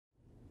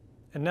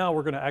And now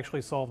we're going to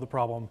actually solve the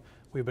problem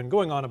we've been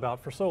going on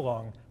about for so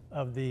long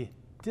of the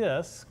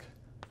disk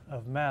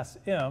of mass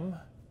m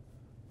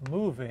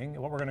moving,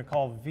 what we're going to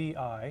call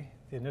VI,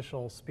 the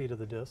initial speed of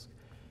the disk,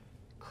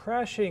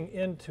 crashing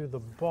into the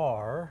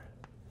bar,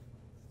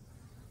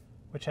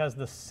 which has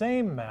the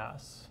same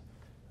mass.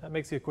 That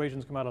makes the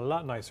equations come out a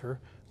lot nicer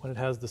when it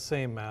has the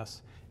same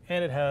mass.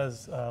 And it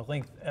has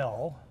length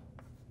L.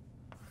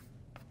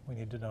 We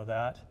need to know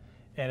that.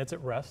 And it's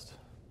at rest.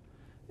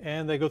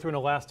 And they go through an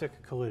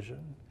elastic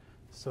collision.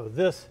 So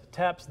this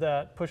taps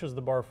that, pushes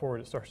the bar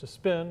forward, it starts to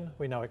spin.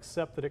 We now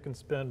accept that it can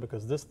spin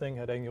because this thing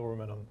had angular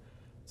momentum,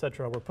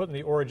 etc. We're putting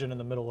the origin in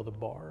the middle of the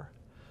bar.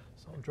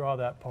 So I'll draw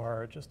that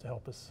part just to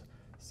help us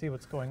see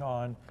what's going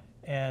on.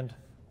 And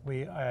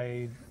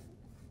I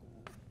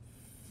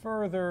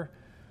further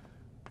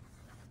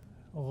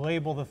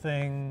label the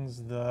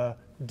things. The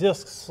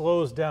disk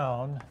slows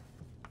down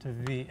to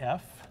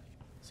VF.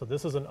 So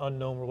this is an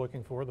unknown we're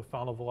looking for, the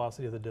final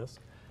velocity of the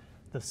disk.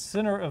 The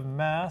center of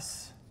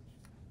mass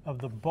of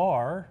the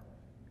bar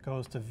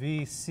goes to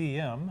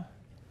VCM.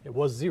 It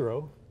was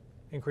 0,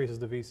 increases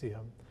to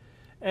VCM.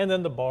 And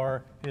then the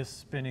bar is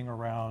spinning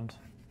around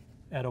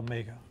at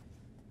omega,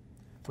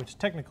 which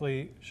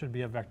technically should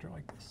be a vector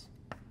like this,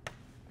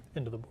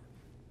 into the board.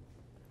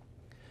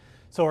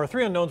 So our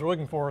three unknowns we're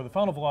looking for are the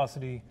final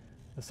velocity,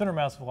 the center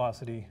mass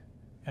velocity,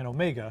 and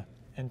omega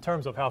in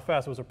terms of how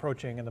fast it was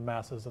approaching and the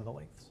masses and the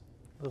lengths.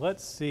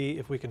 Let's see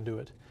if we can do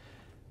it.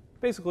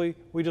 Basically,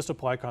 we just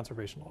apply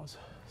conservation laws.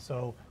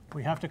 So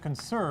we have to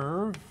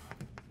conserve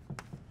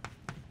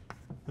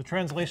the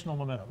translational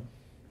momentum.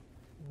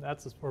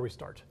 That's where we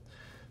start.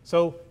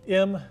 So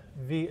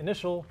mv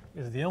initial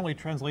is the only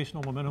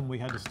translational momentum we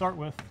had to start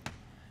with.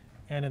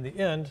 And in the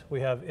end,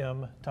 we have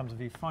m times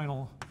v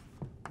final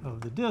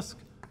of the disk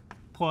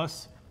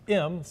plus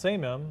m,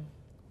 same m,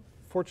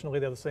 fortunately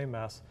they have the same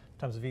mass,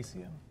 times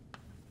VCM.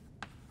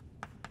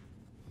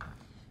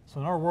 So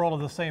in our world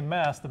of the same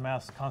mass, the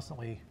mass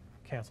constantly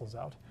cancels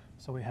out.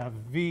 So we have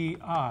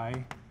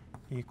VI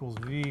equals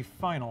V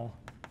final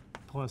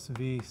plus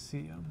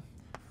VCM.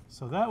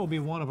 So that will be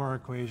one of our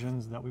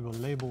equations that we will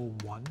label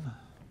 1.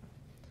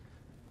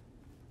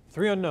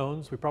 Three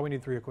unknowns, we probably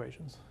need 3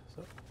 equations.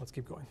 So let's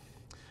keep going.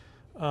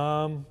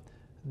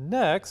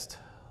 Next,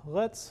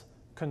 let's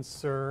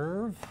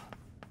conserve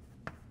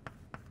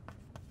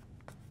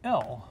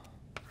L,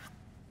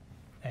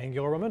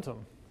 angular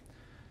momentum.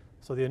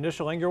 So the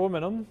initial angular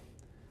momentum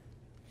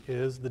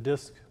is the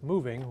disk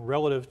moving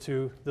relative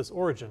to this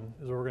origin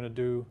is where we're going to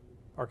do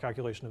our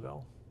calculation of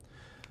L.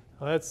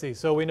 Let's see,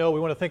 so we know we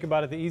want to think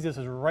about it, the easiest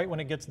is right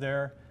when it gets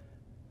there.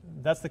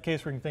 That's the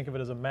case where you can think of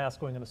it as a mass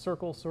going in a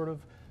circle, sort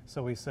of.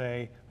 So we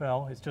say,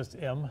 well, it's just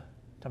m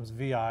times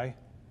vi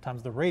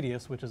times the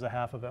radius, which is a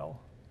half of L.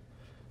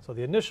 So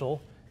the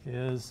initial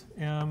is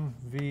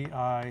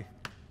mvi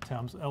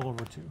times L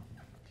over 2,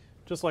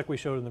 just like we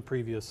showed in the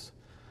previous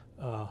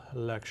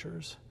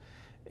lectures.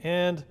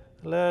 And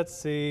let's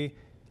see,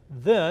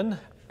 then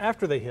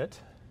after they hit,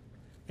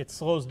 it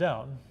slows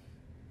down.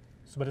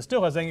 So, but it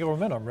still has angular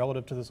momentum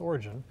relative to this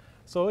origin.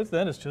 So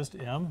then it's just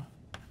m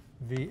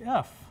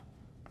vf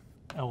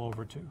L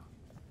over 2.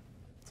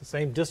 It's the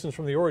same distance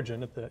from the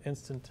origin at the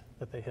instant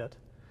that they hit.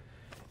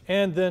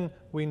 And then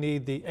we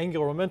need the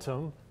angular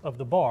momentum of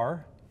the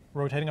bar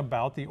rotating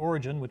about the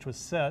origin, which was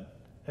set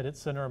at its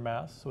center of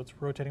mass. So it's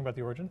rotating about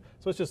the origin.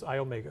 So it's just I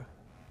omega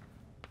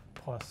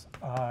plus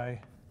I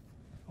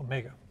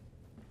omega.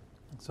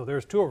 So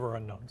there's 2 of our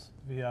unknowns,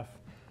 Vf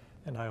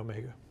and I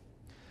omega.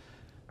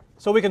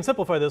 So we can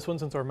simplify this one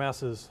since our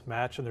masses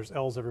match and there's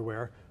L's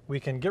everywhere.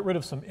 We can get rid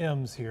of some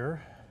m's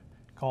here,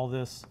 call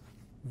this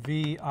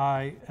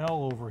VIL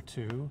over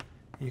 2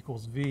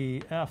 equals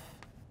VF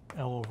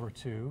L over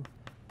 2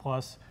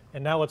 plus,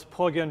 and now let's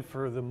plug in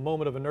for the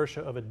moment of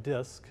inertia of a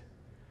disk.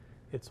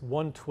 It's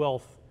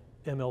 1/12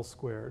 ml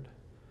squared.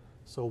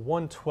 So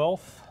 1/12,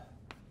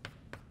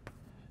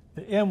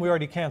 the m we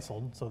already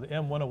canceled, so the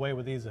m went away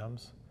with these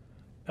m's,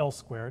 L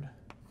squared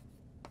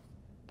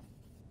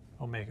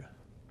omega.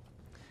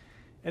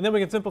 And then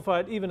we can simplify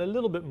it even a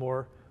little bit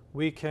more.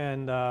 We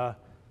can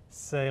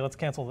say, let's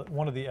cancel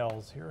one of the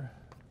L's here.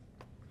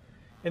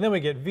 And then we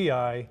get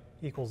VI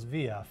equals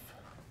VF.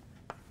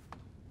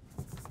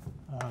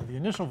 The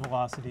initial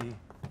velocity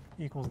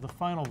equals the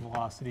final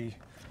velocity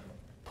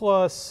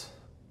plus,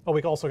 oh,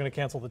 we're also going to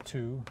cancel the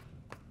 2.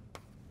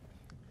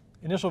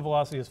 Initial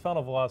velocity is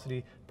final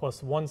velocity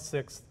plus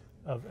 1/6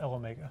 of L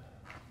omega.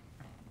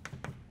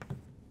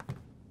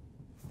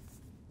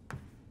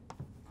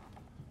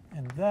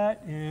 And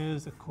that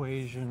is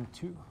equation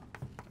 2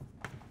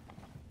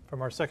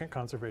 from our second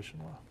conservation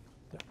law.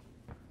 Yeah.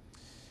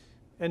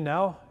 And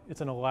now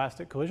it's an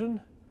elastic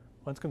collision.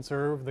 Let's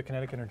conserve the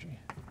kinetic energy.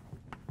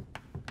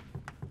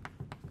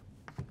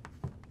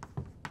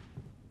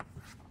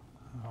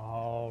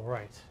 All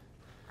right.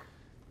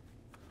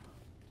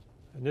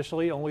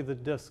 Initially, only the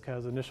disk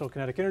has initial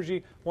kinetic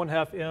energy,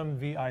 1/2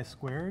 mvi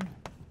squared.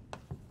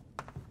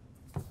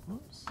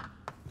 Oops.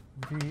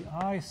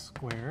 Vi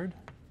squared.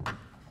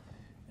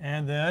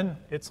 And then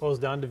it slows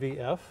down to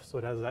VF, so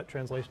it has that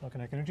translational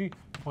kinetic energy,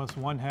 plus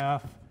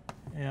 1/2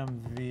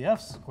 mVF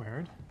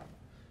squared.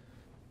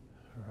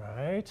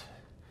 Right.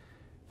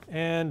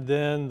 And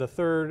then the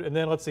third, and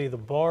then let's see, the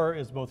bar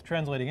is both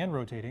translating and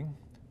rotating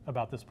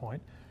about this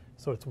point.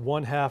 So it's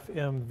 1/2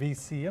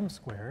 mVCM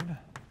squared.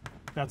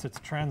 That's its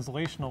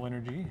translational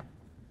energy.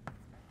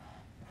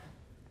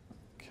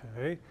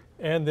 Okay.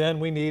 And then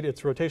we need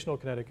its rotational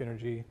kinetic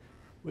energy,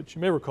 which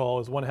you may recall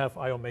is 1/2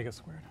 I omega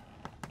squared.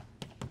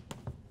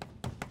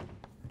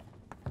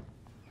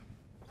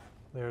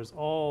 There's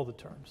all the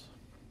terms.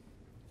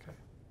 Okay.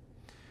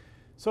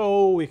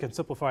 So we can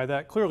simplify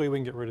that. Clearly, we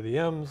can get rid of the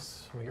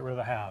m's, we can get rid of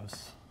the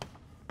halves.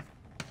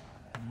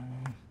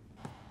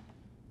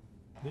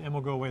 The m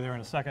will go away there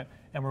in a second,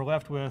 and we're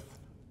left with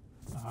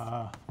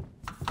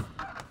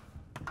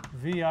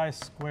VI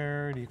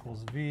squared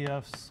equals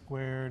VF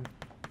squared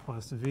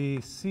plus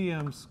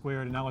VCM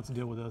squared. And now let's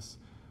deal with this.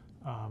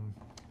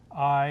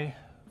 I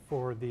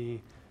for the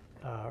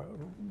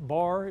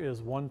bar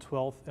is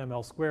 1/12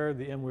 ml squared.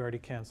 The m we already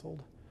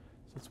canceled.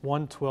 So it's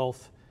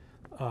 1/12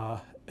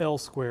 L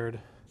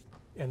squared,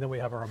 and then we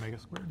have our omega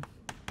squared.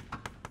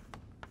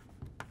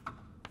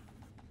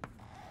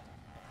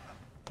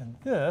 And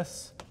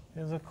this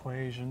is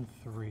equation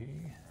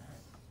 3.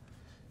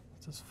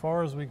 It's as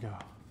far as we go.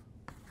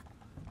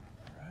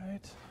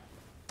 Right.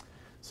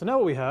 So now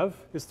what we have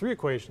is 3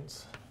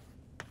 equations.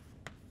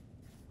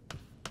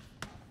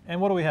 And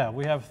what do we have?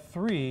 We have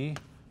 3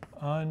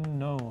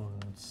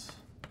 unknowns.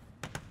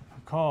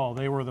 Recall,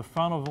 they were the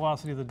final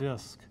velocity of the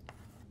disk,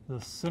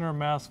 the center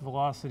mass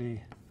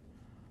velocity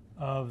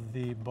of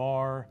the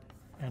bar,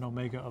 and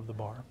omega of the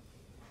bar.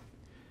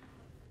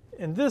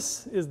 And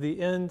this is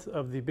the end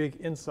of the big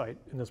insight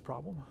in this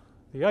problem.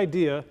 The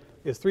idea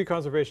is 3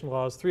 conservation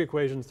laws, 3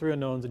 equations, 3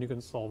 unknowns, and you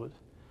can solve it.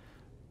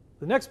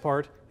 The next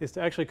part is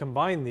to actually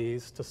combine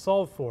these to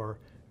solve for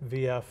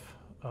VF,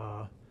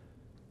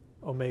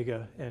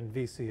 omega, and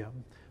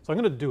VCM. So I'm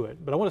going to do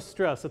it, but I want to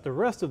stress that the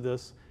rest of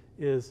this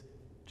is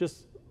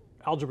just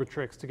algebra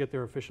tricks to get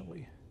there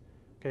efficiently.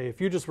 Okay,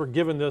 if you just were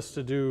given this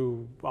to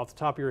do off the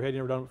top of your head,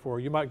 you've never done it before,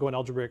 you might go in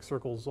algebraic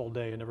circles all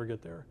day and never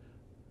get there.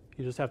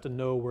 You just have to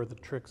know where the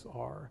tricks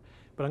are.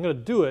 But I'm going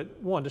to do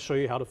it, one, to show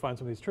you how to find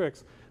some of these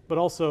tricks, but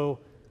also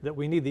that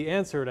we need the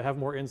answer to have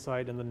more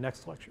insight in the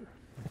next lecture.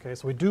 Okay,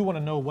 so we do want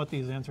to know what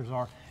these answers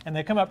are. And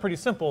they come out pretty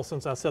simple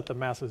since I set the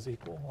masses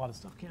equal. A lot of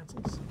stuff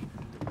cancels.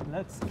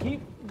 Let's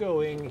keep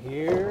going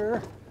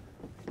here.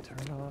 Turn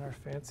on our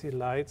fancy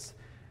lights.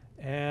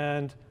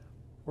 And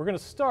we're going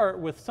to start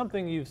with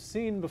something you've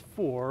seen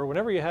before.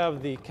 Whenever you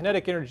have the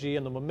kinetic energy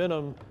and the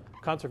momentum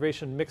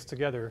conservation mixed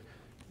together,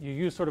 you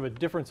use sort of a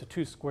difference of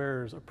 2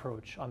 squares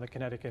approach on the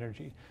kinetic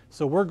energy.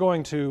 So we're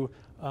going to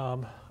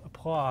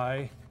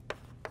apply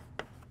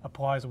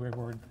is a weird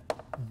word,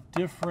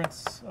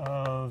 difference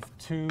of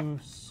 2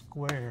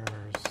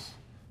 squares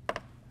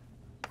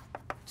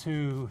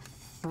to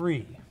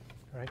 3,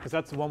 right? Because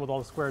that's the one with all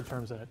the squared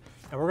terms in it.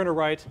 And we're going to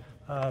write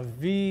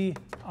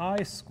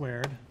VI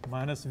squared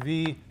minus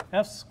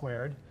VF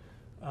squared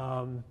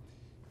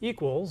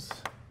equals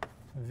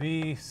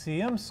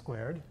VCM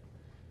squared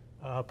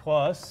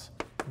plus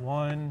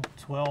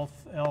 1/12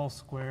 L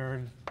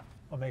squared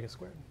omega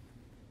squared.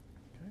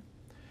 Okay.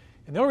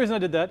 And the only reason I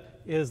did that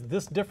is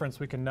this difference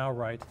we can now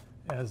write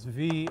as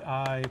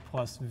VI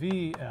plus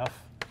VF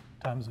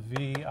times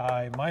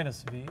VI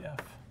minus VF.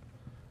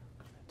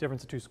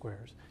 Difference of 2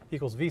 squares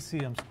equals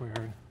VCM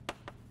squared,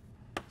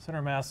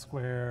 center mass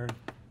squared,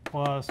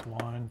 plus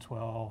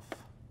 1/12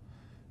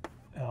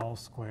 L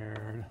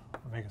squared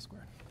omega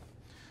squared.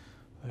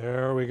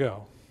 There we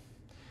go.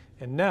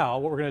 And now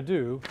what we're going to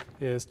do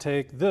is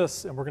take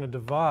this and we're going to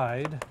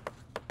divide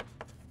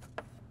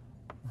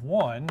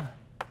 1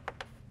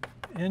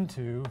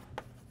 into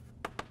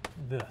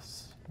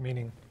this,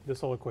 meaning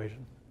this whole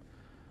equation.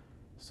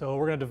 So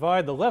we're going to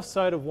divide the left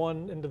side of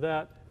 1 into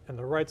that and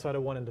the right side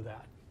of 1 into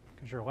that,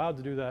 because you're allowed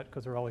to do that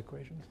because they're all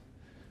equations.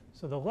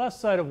 So the left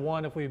side of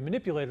 1, if we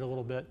manipulate it a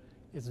little bit,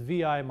 is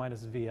VI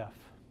minus VF.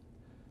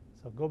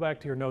 So go back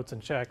to your notes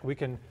and check. We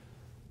can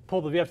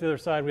pull the VF to the other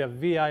side. We have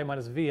VI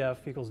minus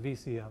VF equals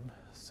VCM.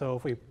 So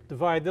if we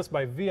divide this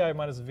by VI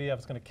minus VF,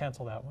 it's going to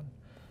cancel that one.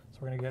 So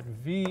we're going to get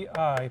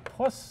VI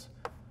plus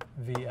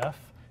VF.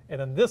 And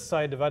then this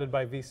side divided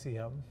by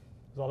VCM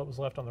is all that was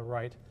left on the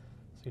right.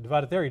 So you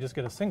divide it there, you just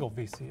get a single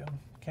VCM.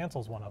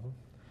 Cancels one of them.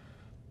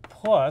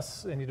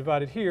 Plus, and you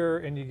divide it here,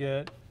 and you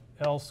get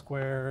L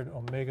squared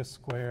omega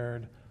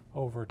squared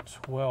over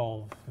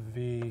 12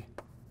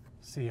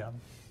 VCM.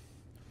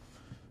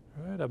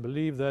 All right, I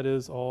believe that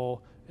is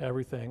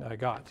everything I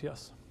got,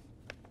 yes.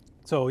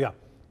 So yeah,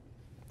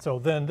 so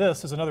then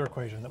this is another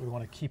equation that we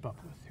want to keep up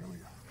with. Here we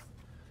go.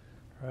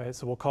 All right,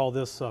 so we'll call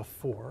this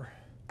 4.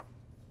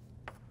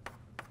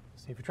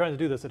 See, if you're trying to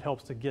do this, it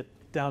helps to get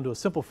down to a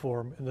simple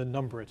form and then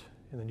number it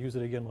and then use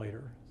it again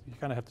later. You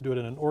kind of have to do it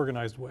in an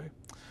organized way.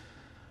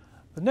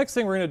 The next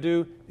thing we're going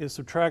to do is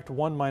subtract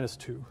 1 minus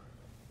 2.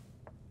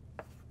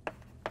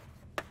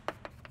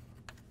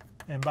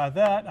 And by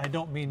that, I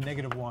don't mean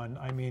 -1,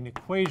 I mean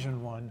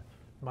equation 1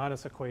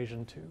 minus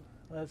equation 2.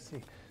 Let's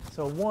see.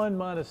 So 1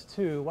 minus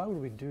 2, why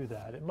would we do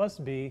that? It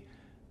must be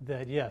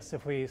that, yes,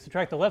 if we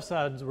subtract the left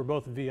sides, we're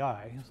both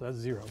VI, so that's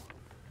 0.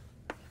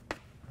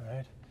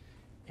 Right?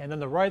 And then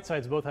the right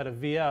sides both had a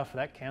VF,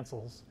 that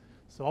cancels.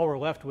 So all we're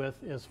left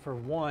with is for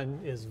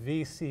 1 is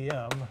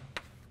VCM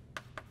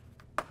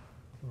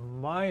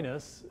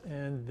minus,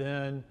 and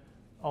then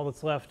all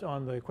that's left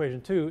on the equation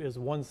 2 is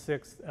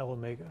 1/6 L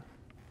omega.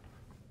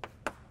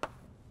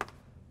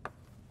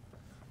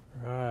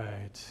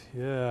 Right,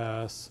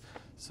 yes.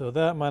 So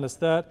that minus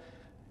that.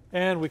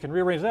 And we can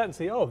rearrange that and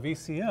see, oh,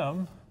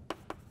 VCM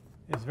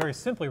is very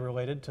simply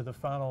related to the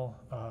final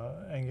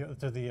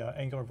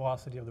angular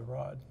velocity of the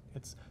rod.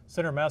 Its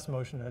center mass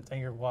motion and its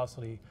angular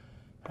velocity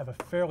have a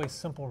fairly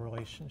simple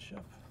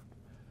relationship.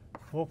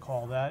 We'll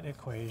call that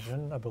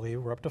equation, I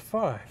believe we're up to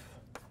 5.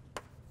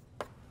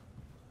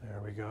 There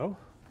we go.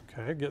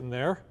 Okay, getting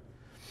there.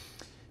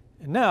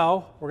 And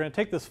now we're going to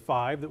take this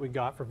 5 that we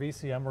got for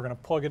VCM, we're going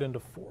to plug it into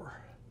 4.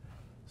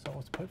 So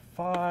let's put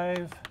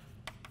 5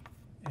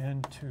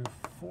 into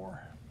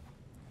 4.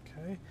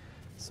 Okay,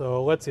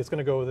 so let's see, it's going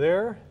to go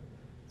there,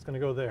 it's going to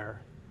go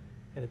there,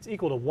 and it's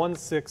equal to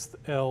 1/6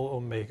 L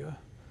omega.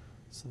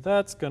 So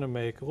that's going to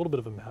make a little bit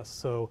of a mess.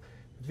 So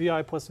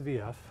VI plus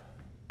VF,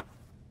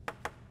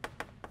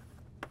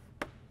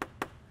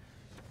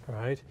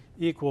 right,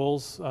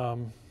 equals,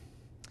 oh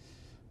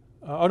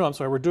no, I'm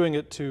sorry, we're doing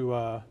it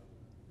to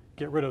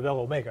get rid of L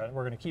omega.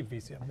 We're going to keep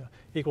VCM.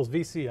 Equals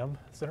VCM,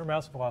 center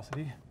mass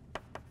velocity,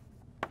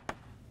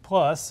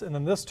 plus, and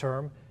then this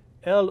term,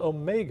 L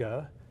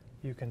omega,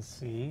 you can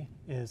see,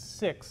 is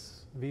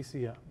 6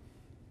 VCM,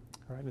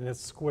 right? And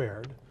it's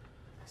squared.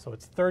 So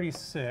it's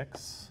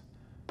 36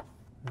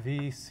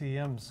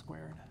 VCM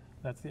squared.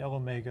 That's the L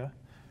omega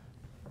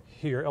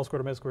here, L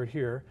squared omega squared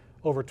here,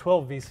 over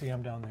 12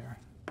 VCM down there.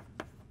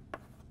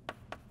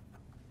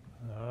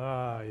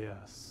 Ah,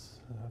 yes.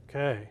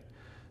 Okay.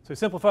 So we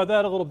simplified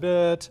that a little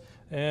bit,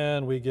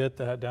 and we get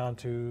that down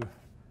to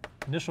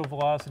initial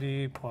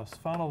velocity plus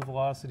final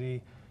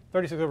velocity.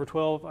 36 over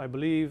 12, I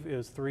believe,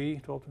 is 3.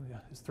 12, yeah,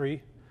 is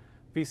 3.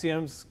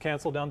 VCMs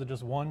cancel down to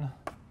just 1.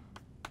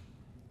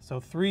 So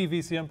 3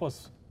 VCM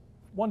plus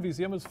 1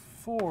 VCM is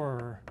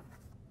 4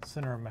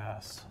 center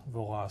mass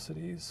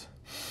velocities.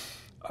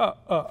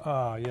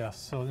 Yes.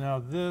 So now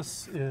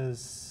this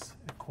is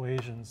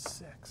equation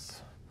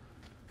 6.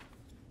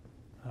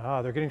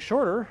 They're getting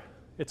shorter.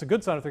 It's a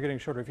good sign if they're getting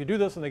shorter. If you do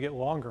this and they get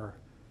longer,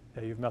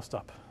 yeah, you've messed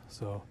up.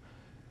 So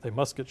they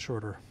must get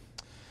shorter.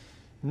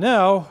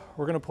 Now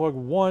we're going to plug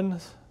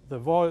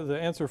the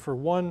answer for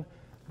 1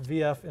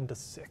 VF into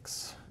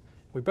 6.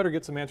 We better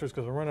get some answers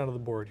because we're running out of the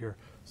board here.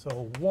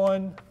 So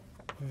 1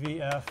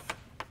 VF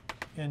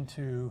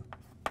into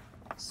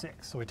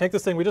 6. So we take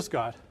this thing we just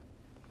got,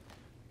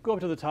 go up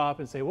to the top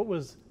and say, what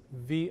was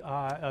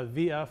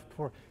VF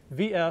for?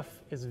 VF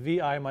is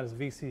VI minus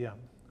VCM,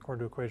 according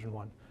to equation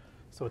 1.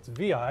 So it's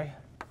VI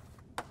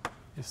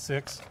is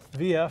 6.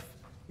 VF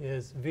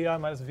is VI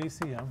minus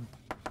VCM.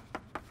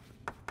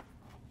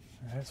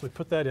 All right, so we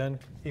put that in,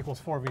 equals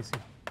 4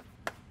 VCM.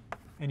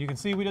 And you can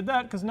see we did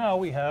that because now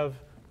we have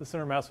the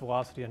center mass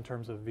velocity in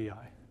terms of VI.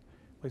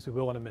 At least we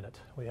will in a minute.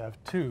 We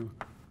have 2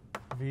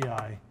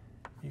 VI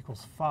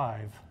equals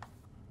 5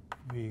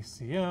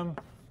 VCM.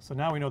 So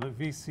now we know that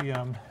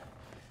VCM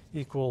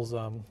equals,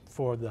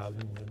 for the,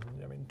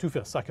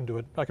 2/5. I can do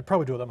it. I could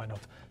probably do it on my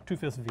notes.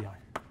 2/5 VI.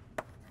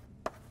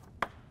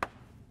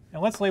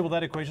 And let's label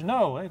that equation.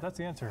 No, hey, that's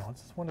the answer.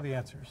 That's one of the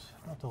answers. I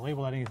don't have to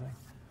label that anything.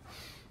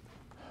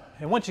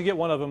 And once you get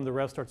one of them, the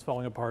rest starts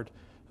falling apart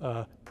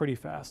pretty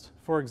fast.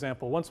 For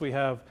example, once we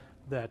have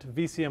that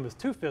VCM is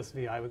 2/5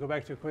 VI, we go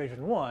back to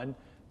equation 1.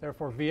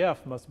 Therefore,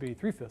 VF must be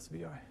 3/5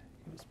 VI.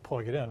 You just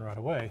plug it in right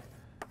away.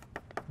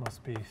 It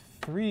must be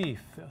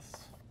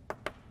 3/5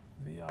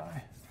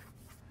 VI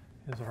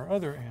is our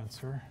other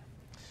answer.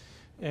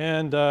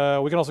 And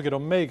we can also get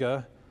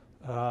omega.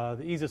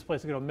 The easiest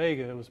place to get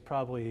omega was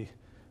probably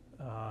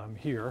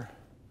here.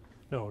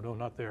 No,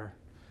 not there.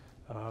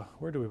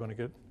 Where do we want to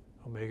get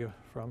omega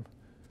from?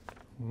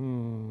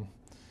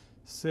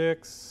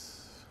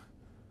 6.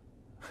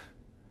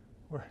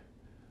 Where?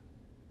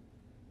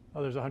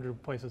 Oh, there's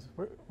 100 places.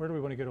 Where do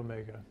we want to get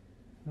omega?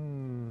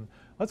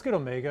 Let's get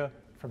omega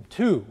from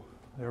 2.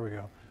 There we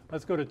go.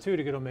 Let's go to 2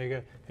 to get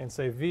omega and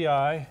say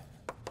VI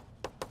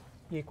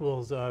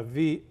equals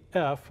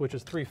VF, which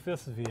is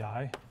 3/5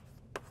 VI,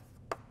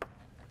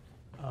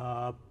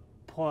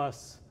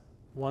 plus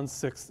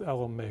 1/6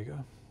 L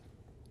omega,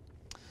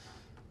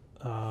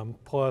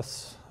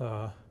 plus,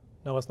 no,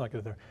 let's not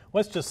get there.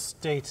 Let's just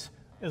state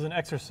as an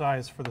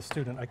exercise for the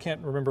student, I can't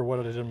remember what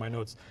it is in my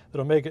notes, that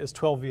omega is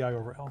 12 VI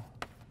over L.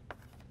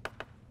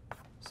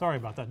 Sorry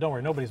about that. Don't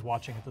worry, nobody's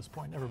watching at this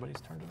point.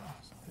 Everybody's turned it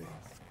off.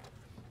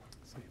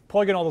 So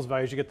plug in all those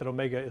values, you get that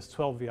omega is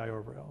 12 VI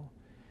over L.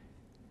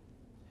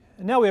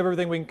 And now we have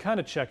everything, we can kind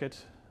of check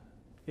it.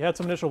 You had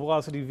some initial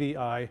velocity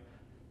VI.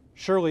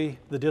 Surely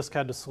the disk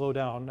had to slow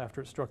down after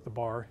it struck the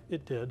bar.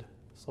 It did,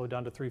 slowed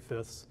down to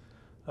 3/5.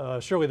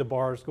 Surely the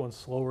bar is going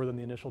slower than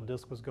the initial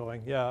disk was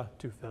going. Yeah,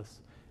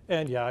 2/5.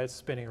 And yeah, it's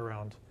spinning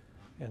around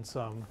in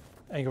some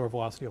angular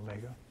velocity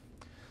omega.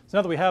 So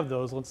now that we have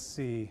those, let's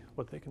see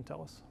what they can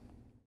tell us.